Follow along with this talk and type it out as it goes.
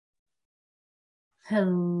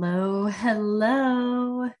Hello,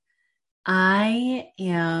 hello. I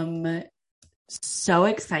am so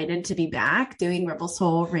excited to be back doing Rebel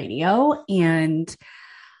Soul Radio. And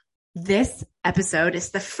this episode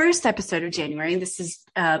is the first episode of January. This is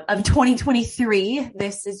of 2023.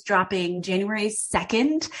 This is dropping January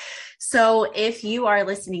 2nd. So if you are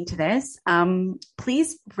listening to this,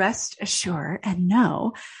 please rest assured and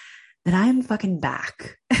know that I'm fucking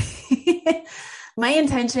back. My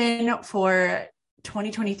intention for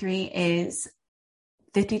 2023 is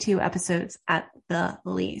 52 episodes at the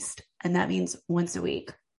least. And that means once a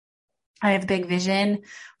week. I have a big vision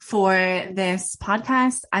for this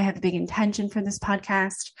podcast. I have a big intention for this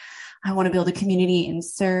podcast. I want to build a community and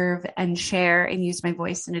serve and share and use my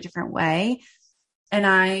voice in a different way. And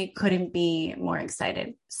I couldn't be more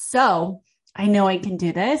excited. So I know I can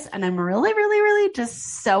do this. And I'm really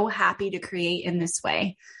just so happy to create in this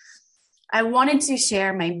way. I wanted to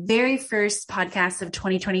share my very first podcast of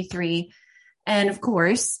 2023. And of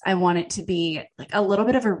course, I want it to be like a little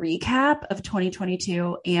bit of a recap of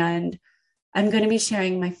 2022. And I'm going to be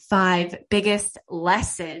sharing my 5 biggest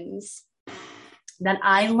lessons that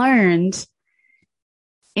I learned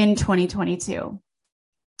in 2022.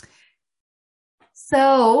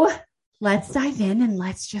 So let's dive in and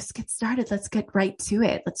let's just get started. Let's get right to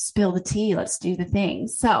it. Let's spill the tea. Let's do the thing.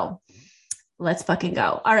 So let's fucking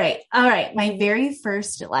go. All right. My very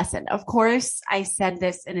first lesson. Of course, I said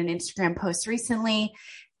this in an Instagram post recently,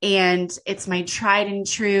 and it's my tried and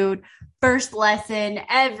true first lesson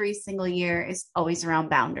every single year is always around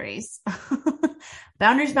boundaries.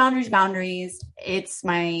 Boundaries. It's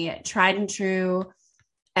my tried and true.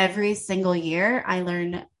 Every single year, I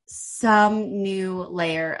learn some new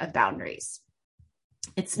layer of boundaries.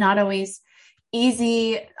 It's not always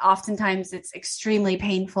easy. Oftentimes, it's extremely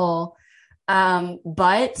painful.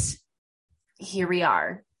 But here we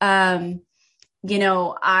are. I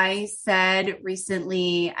said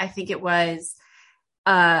recently, I think it was,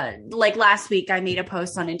 like last week, I made a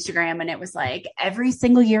post on Instagram and it was like every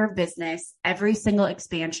single year of business, every single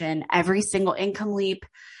expansion, every single income leap,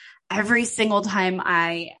 every single time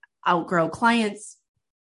I outgrow clients,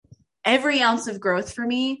 every ounce of growth for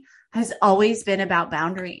me has always been about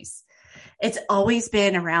boundaries. It's always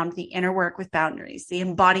been around the inner work with boundaries, the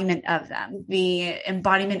embodiment of them, the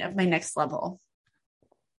embodiment of my next level.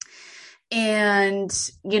 And,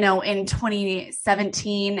 in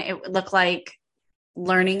 2017, it looked like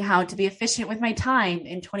learning how to be efficient with my time.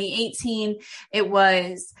 In 2018, it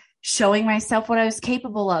was showing myself what I was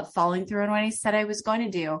capable of, following through on what I said I was going to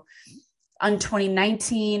do. On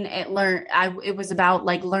 2019, it was about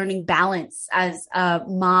like learning balance as a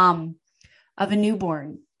mom of a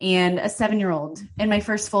newborn and a 7-year-old in my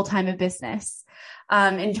first full time of business.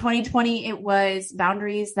 In 2020, it was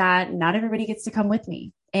boundaries that not everybody gets to come with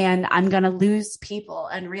me, and I'm going to lose people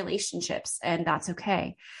and relationships, and that's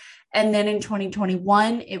okay. And then in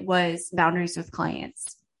 2021, it was boundaries with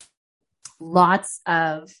clients. Lots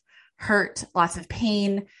of hurt, lots of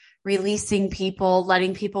pain, releasing people,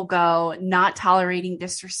 letting people go, not tolerating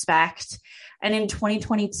disrespect. And in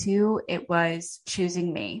 2022, it was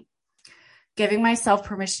choosing me. Giving myself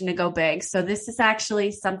permission to go big. So this is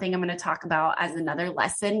actually something I'm going to talk about as another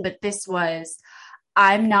lesson, but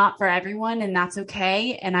I'm not for everyone, and that's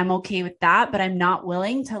okay. And I'm okay with that, but I'm not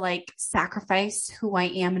willing to like sacrifice who I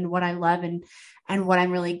am and what I love and what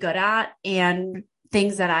I'm really good at and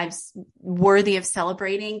things that I'm worthy of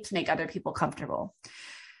celebrating to make other people comfortable.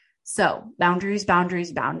 So boundaries.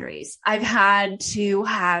 I've had to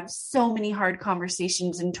have so many hard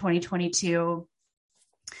conversations in 2022.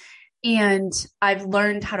 And I've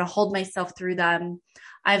learned how to hold myself through them.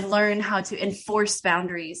 I've learned how to enforce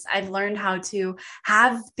boundaries. I've learned how to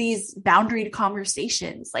have these boundaried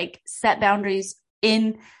conversations, like set boundaries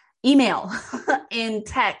in email, in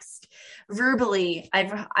text, verbally.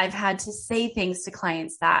 I've had to say things to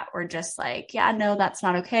clients that were just like, yeah, no, that's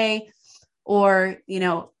not okay. Or,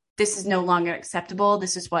 this is no longer acceptable.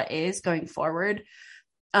 This is what is going forward.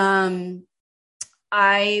 I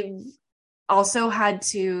also had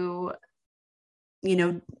to,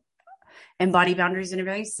 embody boundaries in a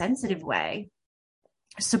very sensitive way,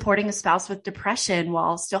 supporting a spouse with depression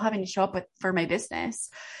while still having to show up for my business,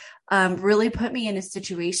 really put me in a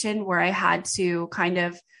situation where I had to kind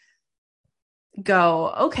of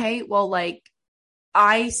go, okay, well, like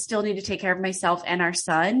I still need to take care of myself and our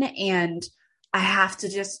son. And I have to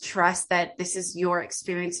just trust that this is your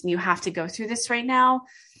experience and you have to go through this right now.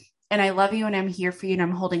 And I love you and I'm here for you and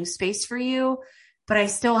I'm holding space for you, but I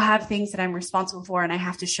still have things that I'm responsible for and I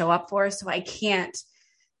have to show up for. So I can't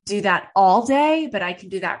do that all day, but I can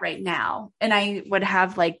do that right now. And I would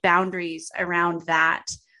have like boundaries around that.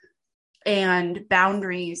 and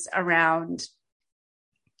boundaries around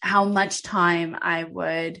how much time I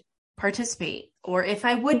would participate, or if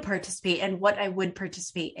I would participate and what I would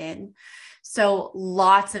participate in. So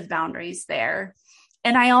lots of boundaries there.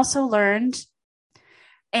 And I also learned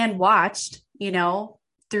and watched,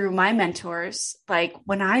 through my mentors, like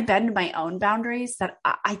when I bend my own boundaries, that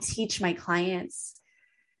I teach my clients,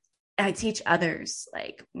 I teach others,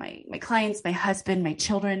 like my clients, my husband, my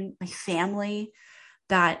children, my family,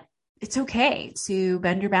 that it's okay to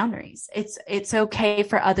bend your boundaries. It's okay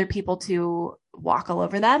for other people to walk all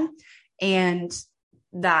over them, and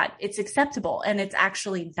that it's acceptable, and it's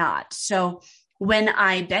actually not. So when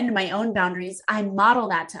I bend my own boundaries, I model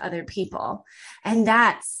that to other people. And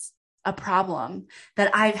that's a problem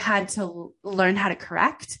that I've had to learn how to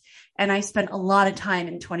correct. And I spent a lot of time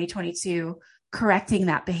in 2022 correcting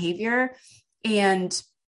that behavior and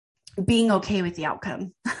being okay with the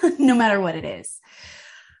outcome, no matter what it is.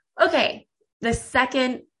 Okay. The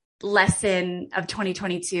second lesson of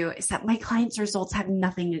 2022 is that my clients' results have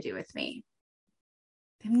nothing to do with me.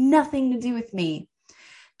 They have nothing to do with me.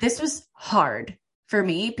 This was hard for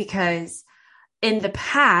me because in the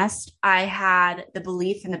past, I had the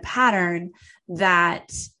belief in the pattern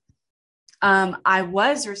that I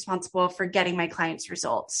was responsible for getting my clients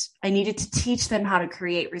results. I needed to teach them how to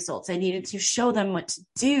create results. I needed to show them what to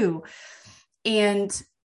do and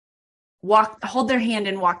hold their hand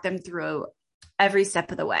and walk them through every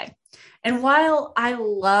step of the way. And while I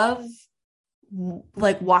love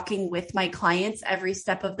like walking with my clients every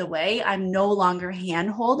step of the way, I'm no longer hand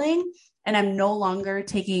holding and I'm no longer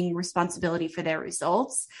taking responsibility for their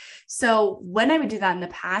results. So when I would do that in the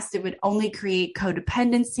past, it would only create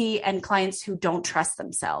codependency and clients who don't trust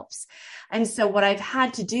themselves. And so what I've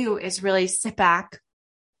had to do is really sit back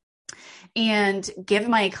and give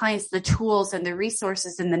my clients the tools and the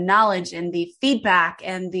resources and the knowledge and the feedback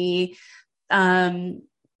and the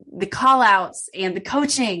call outs and the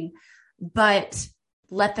coaching, but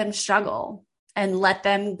let them struggle and let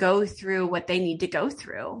them go through what they need to go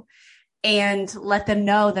through, and let them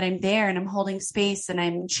know that I'm there and I'm holding space and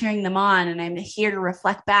I'm cheering them on and I'm here to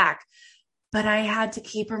reflect back. But I had to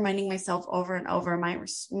keep reminding myself over and over,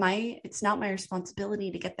 it's not my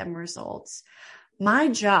responsibility to get them results. My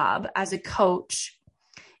job as a coach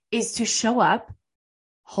is to show up,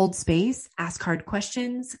 hold space, ask hard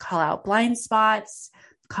questions, call out blind spots,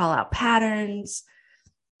 call out patterns,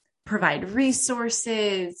 provide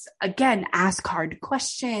resources, again, ask hard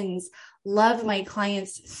questions, love my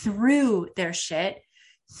clients through their shit,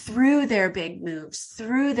 through their big moves,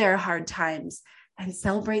 through their hard times, and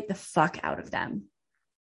celebrate the fuck out of them.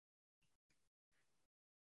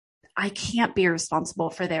 I can't be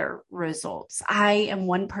responsible for their results. I am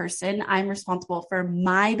one person. I'm responsible for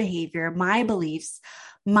my behavior, my beliefs,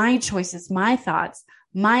 my choices, my thoughts,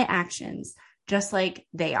 my actions, just like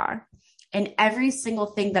they are. And every single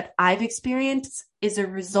thing that I've experienced is a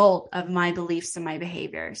result of my beliefs and my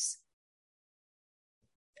behaviors.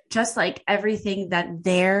 Just like everything that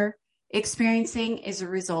they're experiencing is a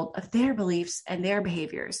result of their beliefs and their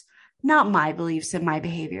behaviors, not my beliefs and my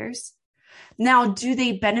behaviors. Now, do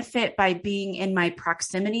they benefit by being in my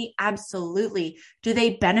proximity? Absolutely. Do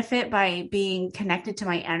they benefit by being connected to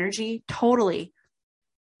my energy? Totally.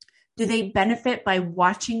 Do they benefit by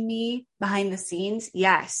watching me behind the scenes?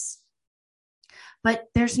 Yes. But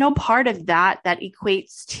there's no part of that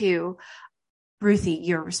equates to, Ruthie,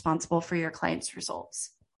 you're responsible for your clients'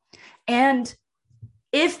 results. And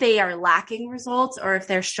if they are lacking results or if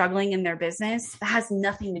they're struggling in their business, that has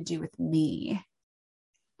nothing to do with me.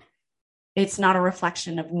 It's not a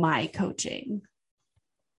reflection of my coaching,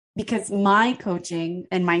 because my coaching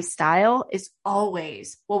and my style is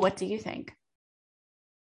always, well, what do you think?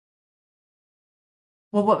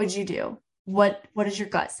 Well, what would you do? What does your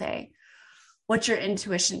gut say? What's your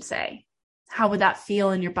intuition say? How would that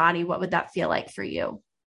feel in your body? What would that feel like for you?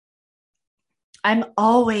 I'm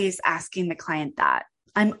always asking the client that.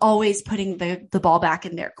 I'm always putting the ball back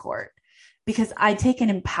in their court, because I take an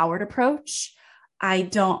empowered approach.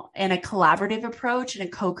 And a collaborative approach and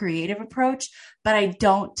a co-creative approach, but I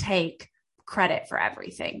don't take credit for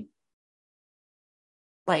everything.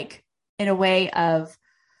 Like in a way of,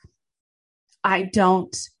 I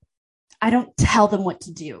don't tell them what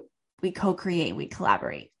to do. We co-create, we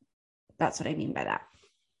collaborate. That's what I mean by that.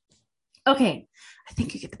 Okay, I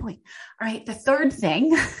think you get the point. All right, the third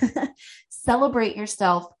thing, celebrate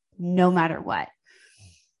yourself no matter what.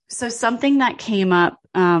 So something that came up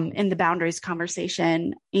in the boundaries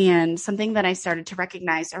conversation, and something that I started to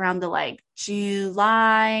recognize around the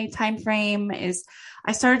July timeframe, is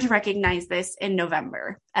I started to recognize this in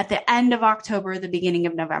November. At the end of October, the beginning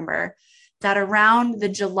of November, that around the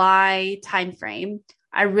July timeframe,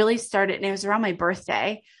 I really started, and it was around my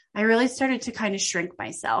birthday, I really started to kind of shrink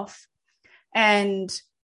myself and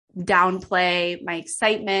downplay my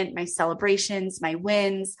excitement, my celebrations, my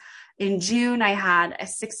wins. In June, I had a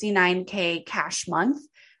 69K cash month.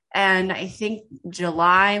 And I think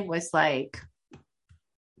July was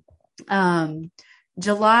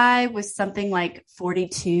something like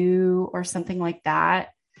 42 or something like that.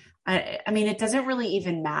 I mean, it doesn't really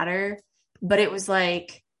even matter, but July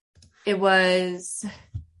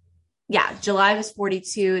was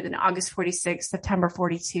 42, then August 46, September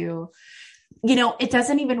 42. It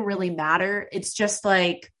doesn't even really matter. It's just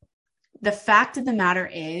like the fact of the matter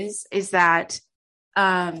is that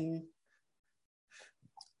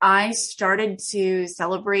I started to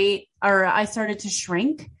celebrate, or I started to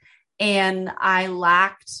shrink, and I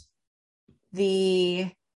lacked the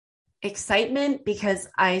excitement because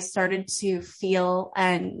I started to feel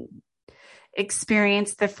and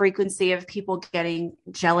experience the frequency of people getting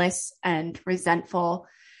jealous and resentful.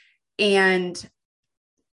 And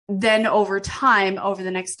then over time, over the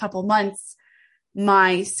next couple months,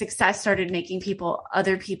 my success started making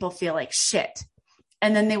other people feel like shit.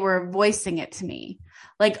 And then they were voicing it to me.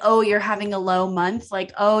 Like, oh, you're having a low month.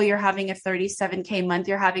 Like, oh, you're having a 37K month.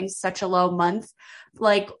 You're having such a low month.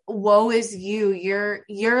 Like, woe is you.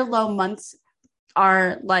 Your low months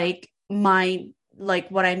are like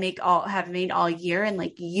what I have made all year. And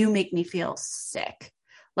like, you make me feel sick.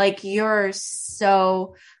 Like you're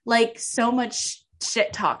so much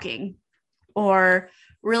shit talking, or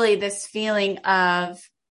really this feeling of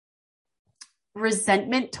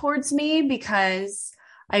resentment towards me because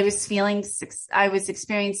I was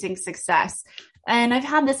experiencing success. And I've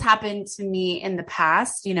had this happen to me in the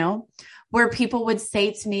past, where people would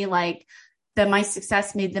say to me like that my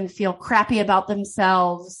success made them feel crappy about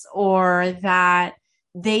themselves, or that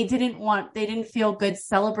they didn't feel good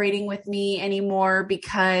celebrating with me anymore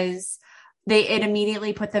because it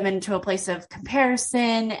immediately put them into a place of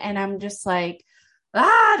comparison. And I'm just like,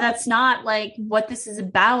 that's not like what this is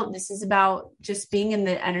about. This is about just being in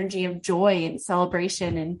the energy of joy and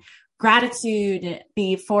celebration and gratitude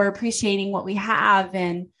for appreciating what we have,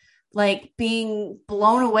 and like being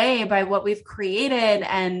blown away by what we've created,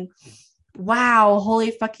 and wow,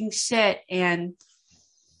 holy fucking shit. And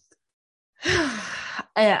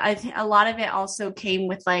I think a lot of it also came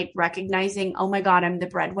with like recognizing, oh my God, I'm the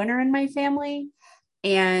breadwinner in my family.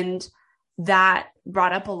 And that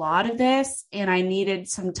brought up a lot of this, and I needed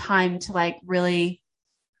some time to like really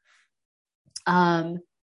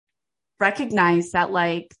recognize that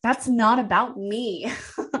like that's not about me.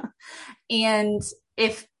 And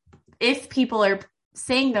if people are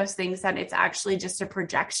saying those things, that it's actually just a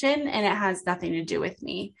projection and it has nothing to do with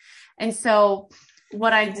me. And so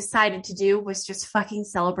what I decided to do was just fucking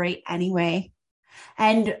celebrate anyway,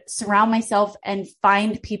 and surround myself and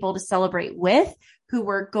find people to celebrate with who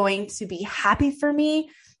were going to be happy for me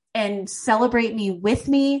and celebrate me with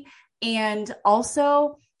me. And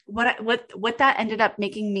also what that ended up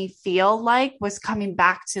making me feel like was coming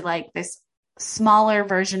back to like this smaller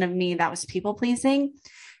version of me that was people pleasing.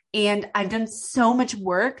 And I've done so much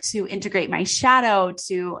work to integrate my shadow,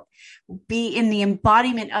 to be in the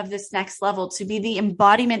embodiment of this next level, to be the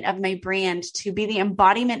embodiment of my brand, to be the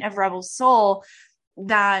embodiment of Rebel Soul,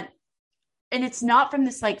 and it's not from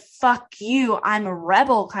this like, fuck you, I'm a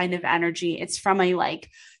rebel kind of energy. It's from a like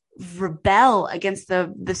rebel against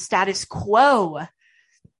the status quo.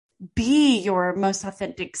 Be your most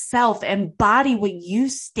authentic self, embody what you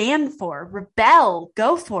stand for, rebel,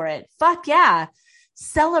 go for it. Fuck yeah.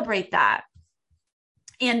 Celebrate that.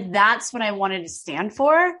 And that's what I wanted to stand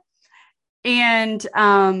for. And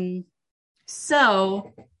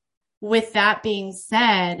so with that being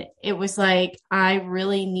said, it was like I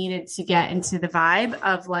really needed to get into the vibe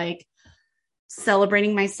of like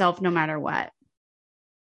celebrating myself no matter what.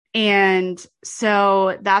 And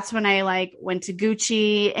so that's when I like went to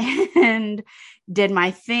Gucci and did my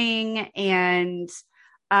thing, and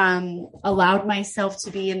allowed myself to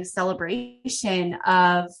be in the celebration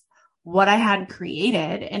of what I had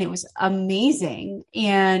created. And it was amazing.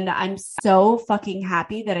 And I'm so fucking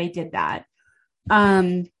happy that I did that.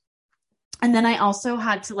 And then I also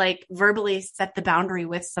had to like verbally set the boundary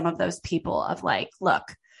with some of those people of like, look,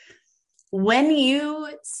 when you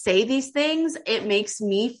say these things, it makes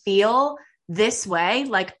me feel this way.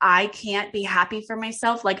 Like I can't be happy for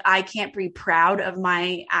myself. Like I can't be proud of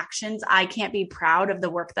my actions. I can't be proud of the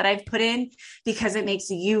work that I've put in because it makes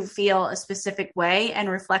you feel a specific way and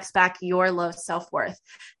reflects back your low self-worth.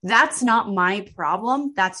 That's not my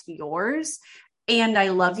problem. That's yours. And I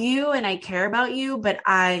love you and I care about you, but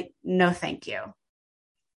no, thank you.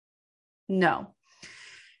 No.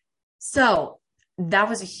 So that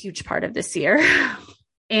was a huge part of this year.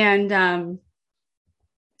 And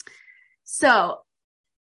so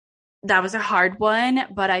that was a hard one,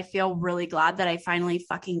 but I feel really glad that I finally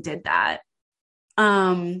fucking did that.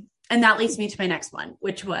 And that leads me to my next one,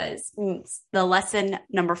 which was the lesson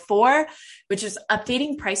number 4, which is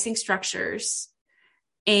updating pricing structures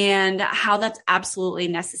and how that's absolutely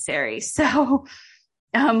necessary. So,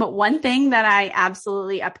 one thing that I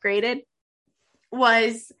absolutely upgraded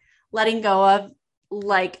was letting go of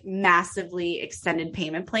like massively extended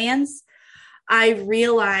payment plans. I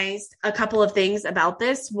realized a couple of things about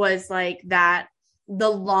this was like that the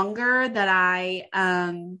longer that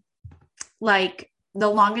the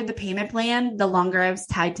longer the payment plan, the longer I was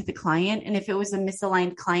tied to the client. And if it was a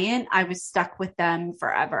misaligned client, I was stuck with them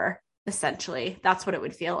forever. Essentially, that's what it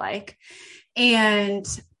would feel like. And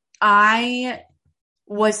I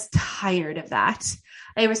was tired of that.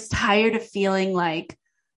 I was tired of feeling like,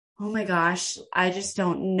 oh my gosh, I just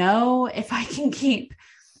don't know if I can keep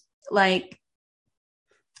like,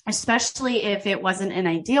 especially if it wasn't an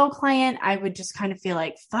ideal client, I would just kind of feel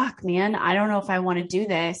like, fuck, man, I don't know if I want to do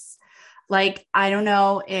this. Like, I don't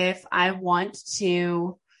know if I want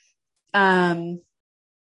to,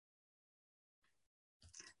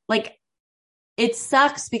 like, it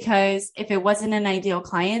sucks because if it wasn't an ideal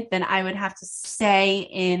client, then I would have to stay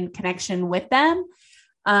in connection with them,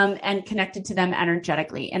 and connected to them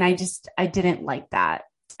energetically. And I didn't like that.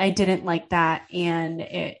 And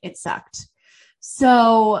it sucked.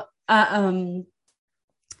 So, and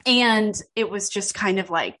it was just kind of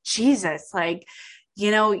like, Jesus, like,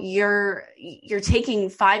 you're taking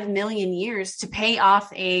 5 million years to pay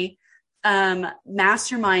off a,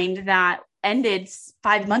 mastermind that ended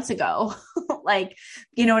 5 months ago. Like,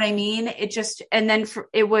 you know what I mean? And then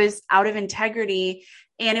it was out of integrity,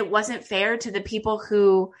 and it wasn't fair to the people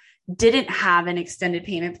who didn't have an extended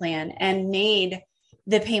payment plan and made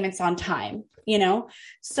the payments on time,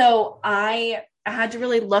 So I had to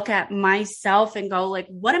really look at myself and go like,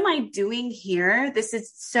 what am I doing here? This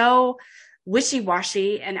is so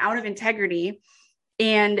wishy-washy and out of integrity.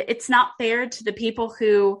 And it's not fair to the people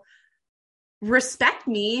who respect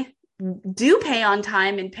me, do pay on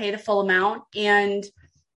time and pay the full amount, and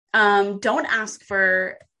don't ask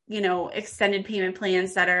for, extended payment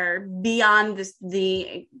plans that are beyond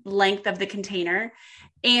the length of the container.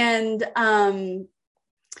 And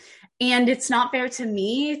it's not fair to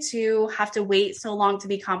me to have to wait so long to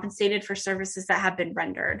be compensated for services that have been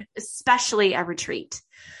rendered, especially a retreat.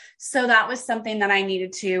 So that was something that I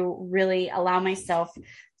needed to really allow myself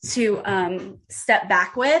to step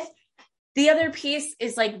back with. The other piece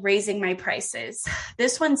is like raising my prices.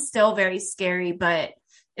 This one's still very scary, but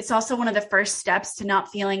it's also one of the first steps to not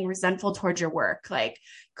feeling resentful towards your work. Like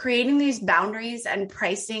creating these boundaries and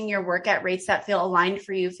pricing your work at rates that feel aligned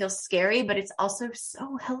for you feels scary, but it's also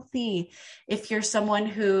so healthy if you're someone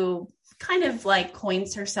who kind of like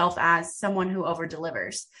coins herself as someone who over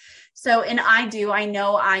delivers. So, and I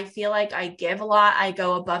feel like I give a lot. I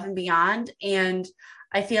go above and beyond. And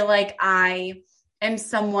I feel like I am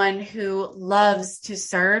someone who loves to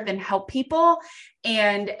serve and help people.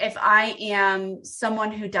 And if I am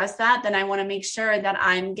someone who does that, then I want to make sure that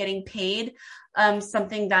I'm getting paid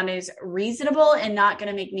something that is reasonable and not going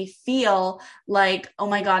to make me feel like, oh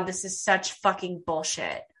my God, this is such fucking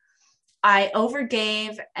bullshit. I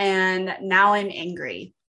overgave and now I'm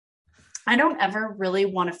angry. I don't ever really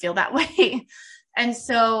want to feel that way. And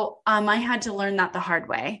so I had to learn that the hard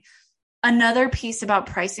way. Another piece about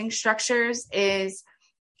pricing structures is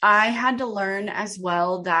I had to learn as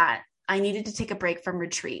well that I needed to take a break from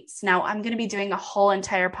retreats. Now, I'm going to be doing a whole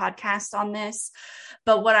entire podcast on this,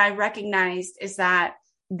 but what I recognized is that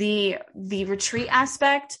the retreat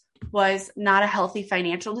aspect was not a healthy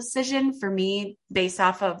financial decision for me based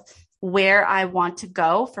off of where I want to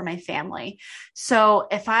go for my family. So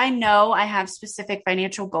if I know I have specific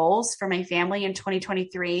financial goals for my family in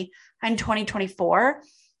 2023 and 2024,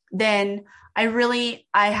 then I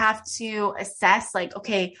have to assess like,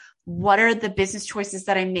 okay, what are the business choices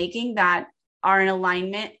that I'm making that are in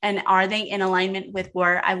alignment, and are they in alignment with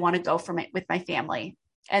where I want to go with my family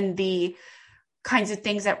and the kinds of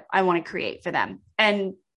things that I want to create for them.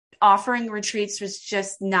 And offering retreats was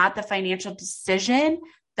just not the financial decision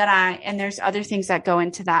and there's other things that go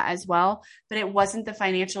into that as well, but it wasn't the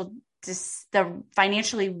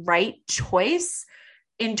financially right choice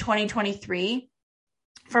in 2023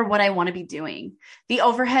 for what I want to be doing. The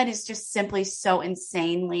overhead is just simply it's so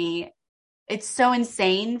insane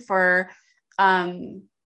for,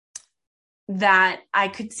 that I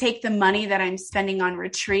could take the money that I'm spending on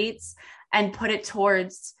retreats and put it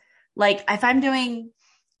towards, like, if I'm doing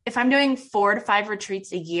if I'm doing 4 to 5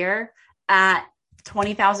 retreats a year at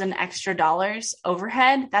 $20,000 extra dollars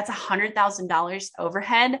overhead, that's $100,000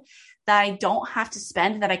 overhead that I don't have to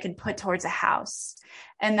spend, that I could put towards a house,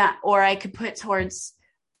 and that, or I could put towards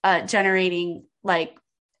generating like,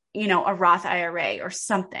 a Roth IRA or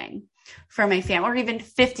something for my family, or even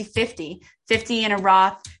 50 in a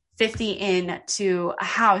Roth, 50 into a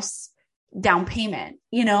house down payment,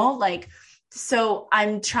 so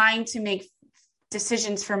I'm trying to make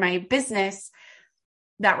decisions for my business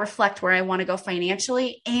that reflect where I want to go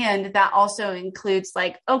financially. And that also includes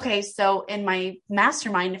like, okay, so in my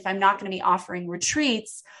mastermind, if I'm not going to be offering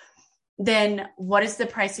retreats, then what does the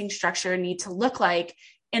pricing structure need to look like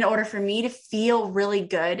in order for me to feel really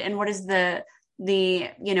good? And what is the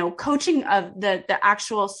coaching of the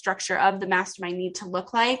actual structure of the mastermind need to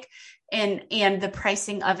look like? And the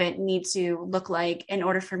pricing of it need to look like in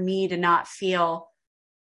order for me to not feel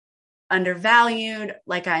undervalued,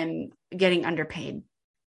 like I'm getting underpaid.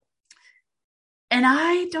 And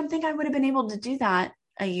I don't think I would have been able to do that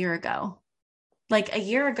a year ago. Like a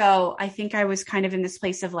year ago, I think I was kind of in this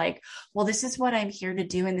place of like, well, this is what I'm here to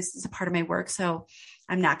do, and this is a part of my work, so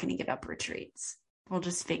I'm not going to give up retreats. We'll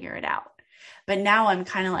just figure it out. But now I'm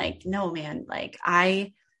kind of like, no, man, like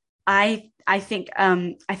I think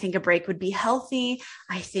a break would be healthy.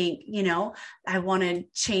 I think, I want to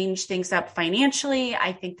change things up financially.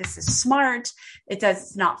 I think this is smart.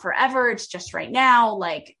 It's not forever. It's just right now.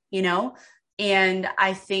 And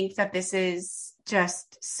I think that this is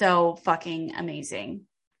just so fucking amazing.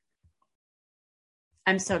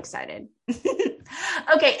 I'm so excited.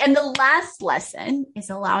 Okay. And the last lesson is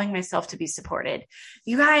allowing myself to be supported.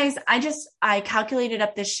 You guys, I calculated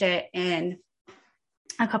up this shit in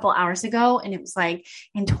a couple hours ago, and it was like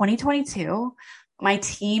in 2022, my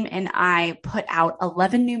team and I put out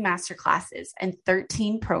 11 new masterclasses and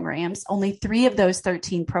 13 programs. Only 3 of those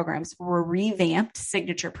 13 programs were revamped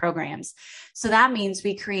signature programs. So that means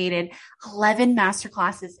we created 11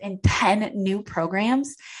 masterclasses and 10 new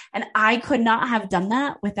programs. And I could not have done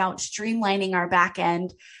that without streamlining our back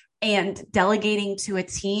end and delegating to a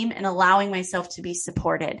team and allowing myself to be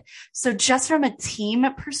supported. So just from a team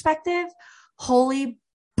perspective, holy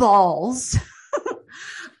balls.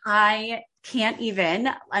 I can't even.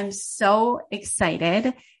 I'm so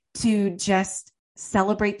excited to just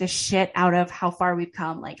celebrate the shit out of how far we've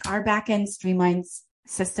come. Like our back-end streamlined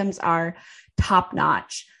systems are top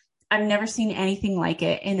notch. I've never seen anything like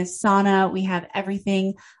it. In Asana, we have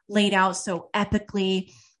everything laid out so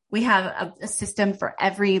epically. We have a system for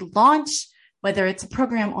every launch, whether it's a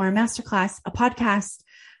program or a masterclass, a podcast,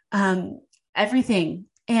 everything.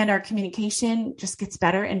 And our communication just gets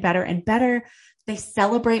better and better and better. They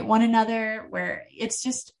celebrate one another, where it's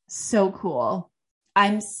just so cool.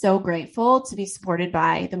 I'm so grateful to be supported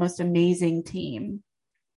by the most amazing team.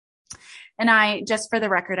 And just for the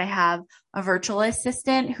record, I have a virtual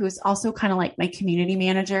assistant who's also kind of like my community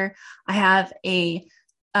manager. I have a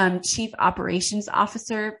chief operations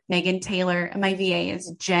officer, Megan Taylor, and my VA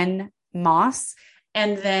is Jen Moss.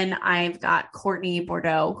 And then I've got Courtney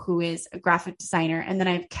Bordeaux, who is a graphic designer. And then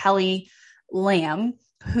I have Kelly Lamb,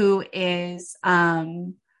 who is,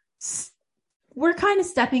 we're kind of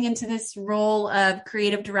stepping into this role of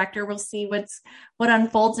creative director. We'll see what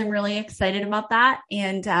unfolds. I'm really excited about that.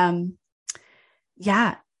 And,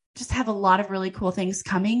 just have a lot of really cool things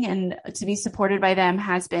coming, and to be supported by them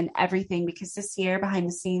has been everything, because this year behind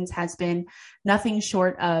the scenes has been nothing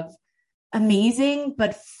short of amazing,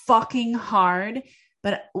 but fucking hard.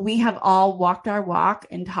 But we have all walked our walk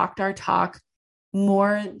and talked our talk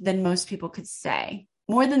more than most people could say,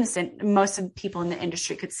 more than most of the people in the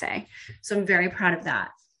industry could say. So I'm very proud of that.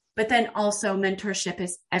 But then also mentorship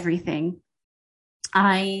is everything.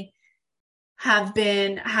 I had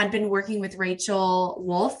been working with Rachel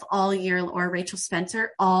Wolf all year, or Rachel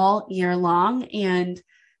Spencer all year long. And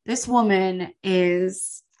this woman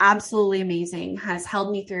is absolutely amazing, has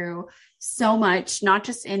held me through so much, not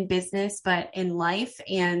just in business, but in life.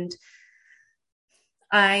 And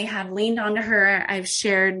I have leaned onto her. I've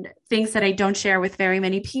shared things that I don't share with very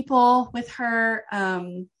many people with her.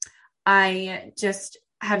 I just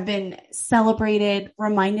have been celebrated,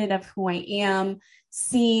 reminded of who I am,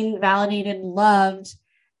 seen, validated, loved.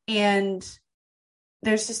 And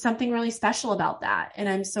there's just something really special about that. And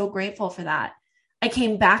I'm so grateful for that. I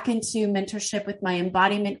came back into mentorship with my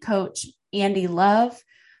embodiment coach, Andy Love.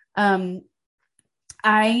 I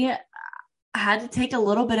had to take a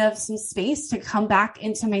little bit of some space to come back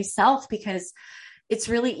into myself, because it's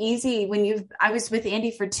really easy when I was with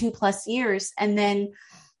Andy for 2+ years, and then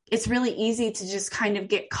it's really easy to just kind of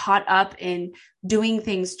get caught up in doing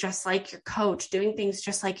things just like your coach, doing things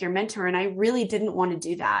just like your mentor. And I really didn't want to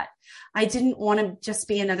do that. I didn't want to just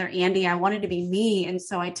be another Andy. I wanted to be me. And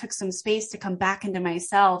so I took some space to come back into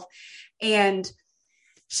myself, and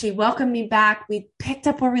she welcomed me back. We picked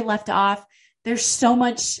up where we left off. There's so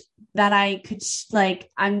much that I could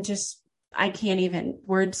I can't even,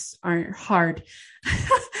 words are hard.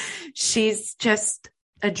 She's just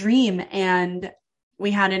a dream. And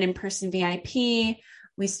we had an in-person VIP.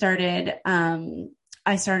 We started,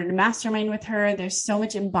 I started a mastermind with her. There's so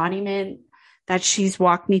much embodiment that she's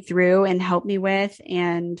walked me through and helped me with.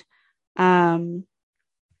 And,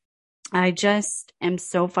 I just am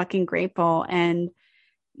so fucking grateful. And,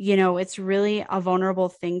 it's really a vulnerable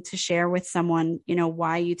thing to share with someone,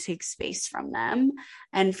 why you take space from them,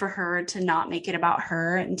 and for her to not make it about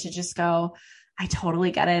her and to just go, I totally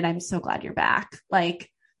get it. I'm so glad you're back. Like,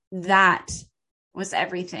 that was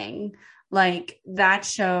everything. Like, that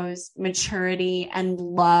shows maturity and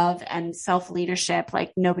love and self-leadership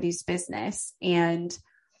like nobody's business. And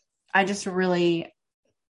I just really,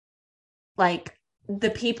 like,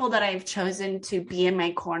 the people that I've chosen to be in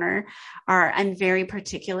my corner I'm very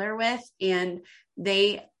particular with, and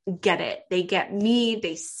they get it. They get me,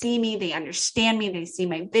 they see me, they understand me, they see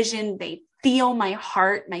my vision, they feel my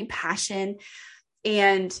heart, my passion.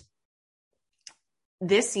 And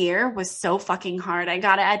this year was so fucking hard. I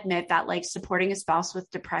got to admit that, like, supporting a spouse with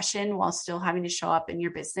depression while still having to show up in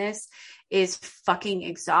your business is fucking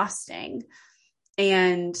exhausting.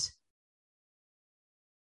 And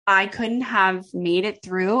I couldn't have made it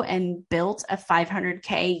through and built a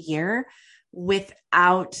 500K year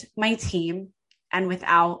without my team and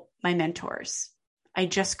without my mentors. I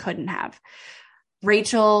just couldn't have.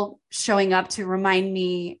 Rachel showing up to remind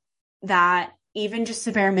me that even just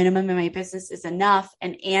the bare minimum in my business is enough.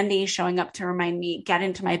 And Andy showing up to remind me, get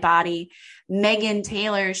into my body. Megan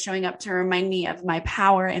Taylor showing up to remind me of my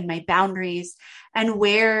power and my boundaries and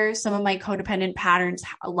where some of my codependent patterns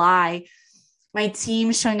lie. My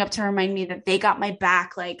team showing up to remind me that they got my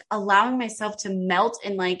back, like allowing myself to melt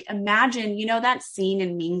and like imagine, that scene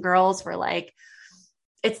in Mean Girls where like,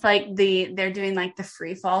 it's like they're doing like the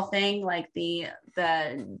free fall thing, like the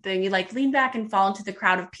you like lean back and fall into the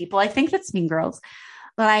crowd of people. I think that's Mean Girls.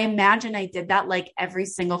 But I imagine I did that like every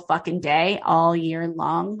single fucking day all year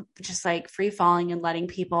long, just like free falling and letting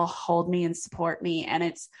people hold me and support me. And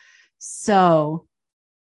it's so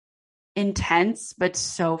intense, but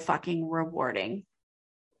so fucking rewarding.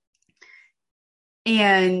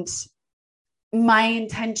 And my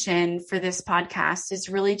intention for this podcast is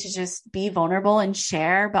really to just be vulnerable and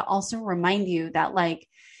share, but also remind you that like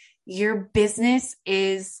your business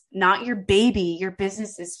is not your baby. Your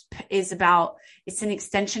business is about, it's an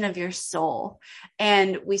extension of your soul.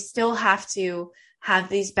 And we still have to have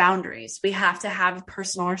these boundaries. We have to have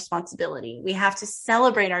personal responsibility. We have to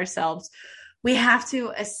celebrate ourselves. We have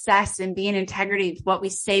to assess and be in integrity with what we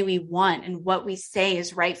say we want and what we say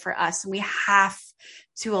is right for us. And we have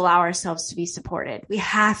to allow ourselves to be supported. We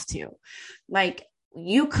have to. Like,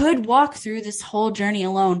 you could walk through this whole journey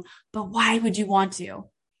alone, but why would you want to?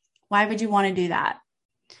 Why would you want to do that?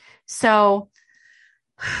 So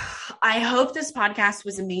I hope this podcast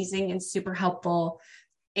was amazing and super helpful.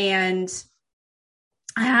 And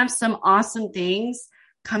I have some awesome things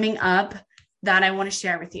coming up that I want to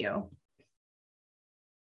share with you.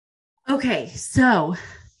 Okay, so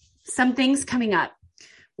some things coming up.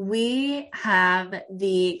 We have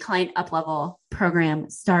the Client Up-Level program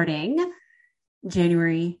starting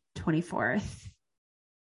January 24th.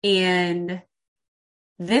 And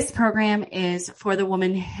this program is for the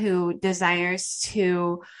woman who desires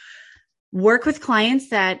to work with clients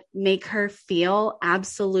that make her feel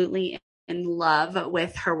absolutely in love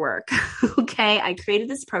with her work. Okay, I created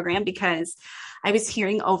this program because I was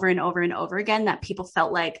hearing over and over and over again that people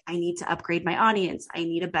felt like I need to upgrade my audience. I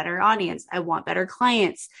need a better audience. I want better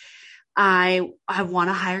clients. I want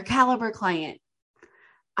a higher caliber client.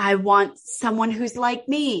 I want someone who's like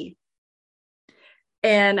me.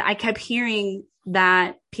 And I kept hearing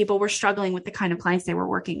that people were struggling with the kind of clients they were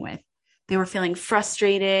working with. They were feeling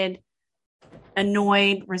frustrated,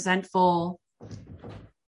 annoyed, resentful.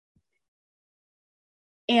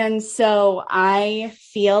 And so I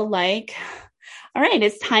feel like, all right,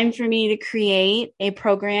 it's time for me to create a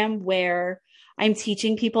program where I'm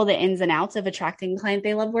teaching people the ins and outs of attracting a client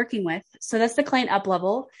they love working with. So that's the Client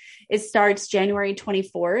Up-Level. It starts January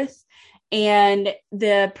 24th. And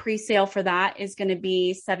the pre-sale for that is going to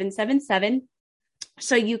be $777.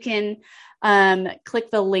 So you can click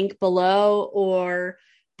the link below, or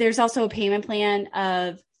there's also a payment plan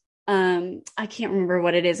of I can't remember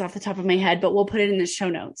what it is off the top of my head, but we'll put it in the show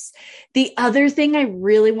notes. The other thing I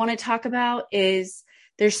really want to talk about is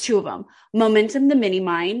there's two of them. Momentum, the mini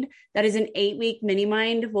mind. That is an 8-week mini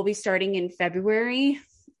mind. We'll be starting in February,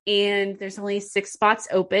 and there's only 6 spots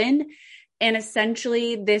open. And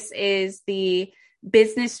essentially, this is the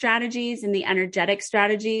business strategies and the energetic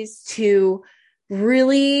strategies to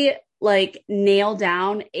really like nail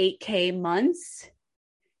down 8K months.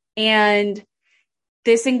 And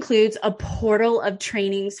this includes a portal of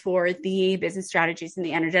trainings for the business strategies and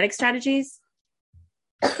the energetic strategies.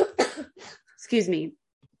 Excuse me.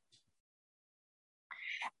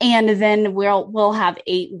 And then we'll have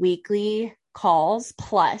 8 weekly calls,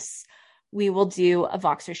 plus we will do a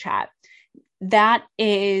Voxer chat. That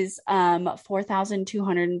is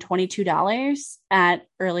 $4,222 at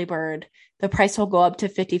early bird. The price will go up to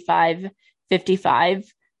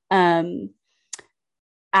 $55.55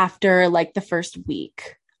 after like the first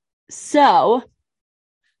week. So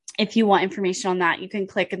if you want information on that, you can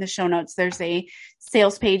click in the show notes. There's a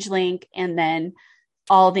sales page link, and then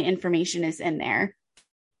all the information is in there.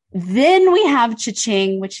 Then we have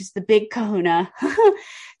Cha-Ching, which is the big kahuna.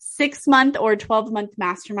 6-month or 12-month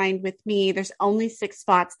mastermind with me. There's only 6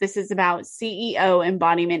 spots. This is about CEO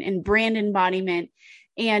embodiment and brand embodiment,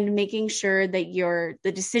 and making sure that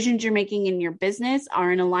the decisions you're making in your business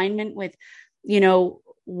are in alignment with,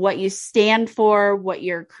 what you stand for, what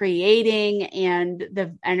you're creating, and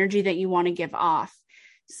the energy that you want to give off.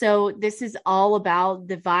 So this is all about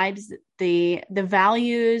the vibes, the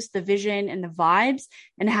values, the vision, and the vibes,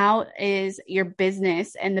 and how is your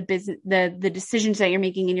business and the decisions that you're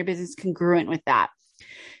making in your business congruent with that.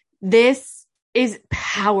 This is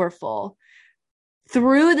powerful.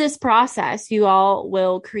 Through this process, you all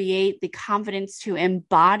will create the confidence to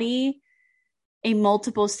embody a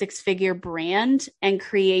multiple 6-figure brand and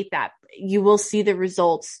create that. You will see the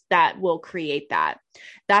results that will create that.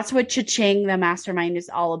 That's what Cha-Ching, the mastermind, is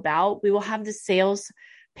all about. We will have the sales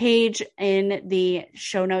page in the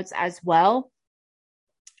show notes as well.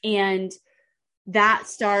 And that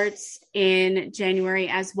starts in January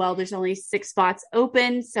as well. There's only 6 spots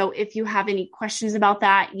open. So if you have any questions about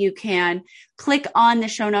that, you can click on the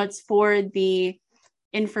show notes for the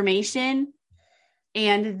information.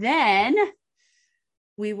 And then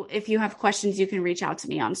if you have questions, you can reach out to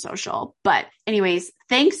me on social. But anyways,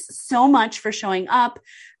 thanks so much for showing up.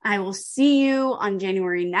 I will see you on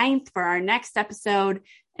January 9th for our next episode,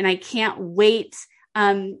 and I can't wait.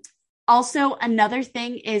 Also, another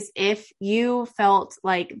thing is, if you felt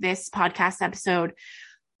like this podcast episode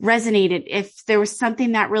resonated, if there was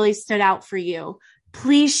something that really stood out for you,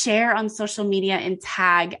 please share on social media and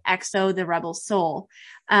tag XO the Rebel Soul.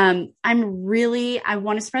 I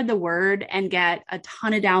want to spread the word and get a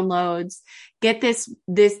ton of downloads, get this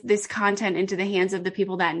content into the hands of the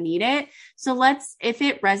people that need it. So if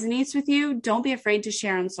it resonates with you, don't be afraid to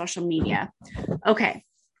share on social media. Okay.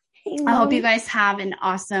 I hope you guys have an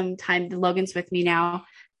awesome time. Logan's with me now.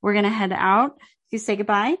 We're going to head out. You say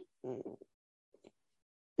goodbye.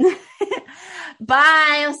 Bye.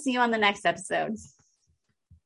 I'll see you on the next episode.